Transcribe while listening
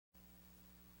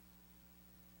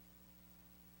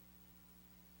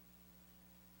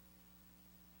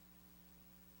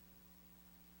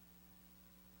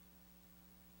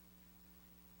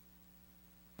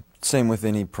Same with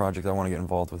any project I want to get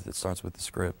involved with. It starts with the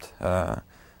script.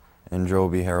 And Joe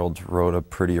B. Harold wrote a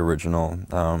pretty original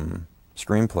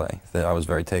screenplay that I was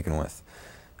very taken with.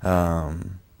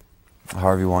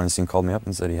 Harvey Weinstein called me up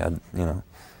and said he had, you know,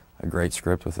 a great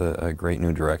script with a great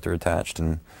new director attached,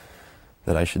 and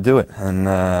that I should do it. And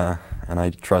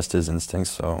I trust his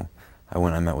instincts, so I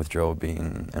went and met with Joe B.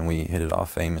 and we hit it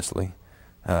off famously.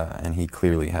 And he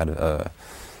clearly had a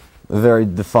very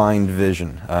defined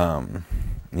vision,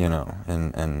 you know,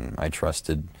 and I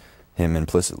trusted him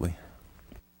implicitly.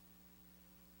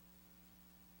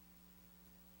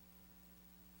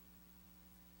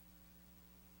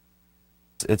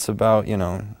 It's about, you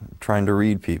know, trying to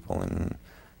read people, and,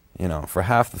 you know, for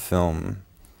half the film,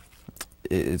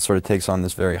 it sort of takes on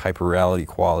this very hyper-reality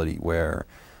quality where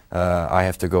I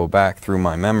have to go back through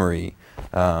my memory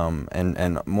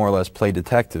and more or less play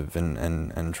detective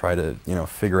and try to, you know,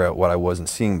 figure out what I wasn't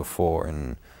seeing before,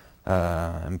 and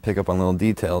pick up on little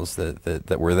details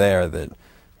that were there that,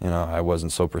 you know, I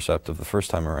wasn't so perceptive the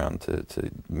first time around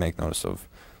to make notice of.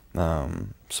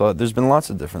 So there's been lots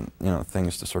of different, you know,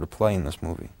 things to sort of play in this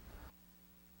movie.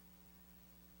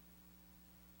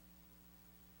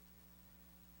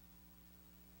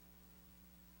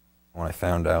 When I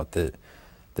found out that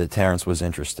Terrence was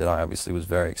interested, I obviously was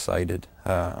very excited.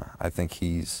 I think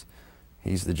he's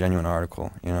the genuine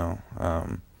article, you know,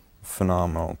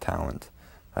 phenomenal talent.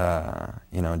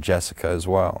 You know, Jessica as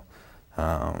well,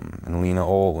 and Lena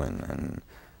Olin, and,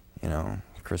 you know,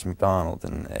 Chris McDonald,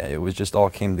 and it was just all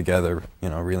came together, you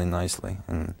know, really nicely,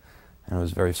 and it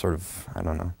was very sort of, I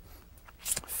don't know,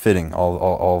 fitting.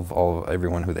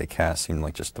 Everyone who they cast seemed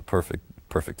like just the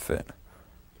perfect fit.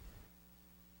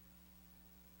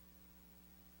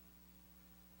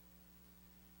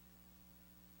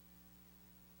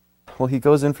 Well, he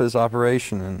goes in for this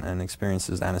operation and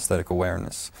experiences anesthetic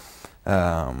awareness,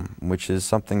 which is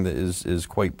something that is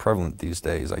quite prevalent these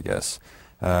days, I guess.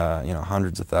 You know,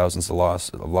 hundreds of thousands of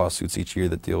lawsuits each year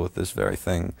that deal with this very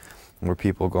thing, where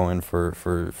people go in for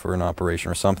an operation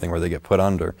or something where they get put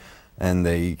under, and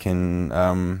they can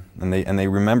and they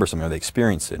remember something, or they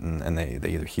experience it, and they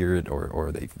either hear it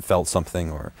or they felt something,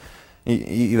 or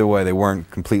either way they weren't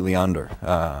completely under,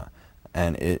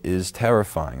 and it is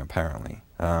terrifying apparently.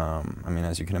 I mean,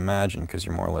 as you can imagine, because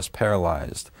you're more or less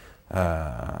paralyzed,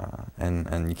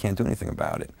 and you can't do anything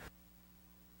about it.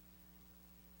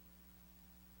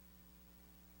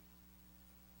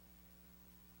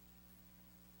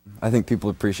 I think people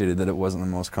appreciated that it wasn't the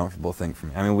most comfortable thing for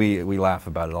me. I mean, we laugh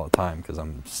about it all the time because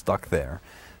I'm stuck there,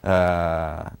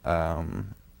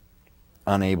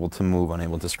 unable to move,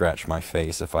 unable to scratch my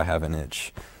face if I have an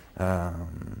itch,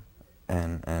 and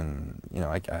you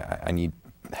know, I need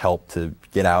help to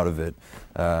get out of it,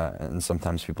 and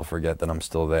sometimes people forget that I'm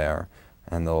still there,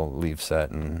 and they'll leave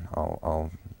set, and I'll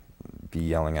be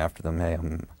yelling after them, "Hey, I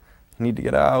need to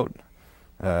get out."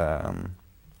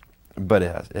 But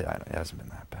it hasn't been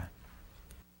that bad.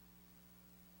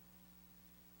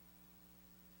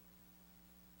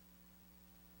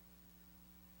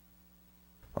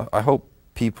 I hope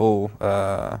people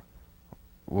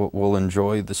will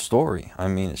enjoy the story. I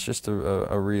mean, it's just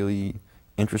a really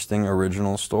interesting,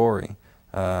 original story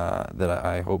that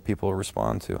I hope people will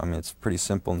respond to. I mean, it's pretty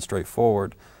simple and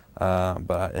straightforward,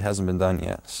 but it hasn't been done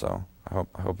yet, so I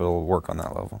hope it'll work on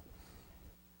that level.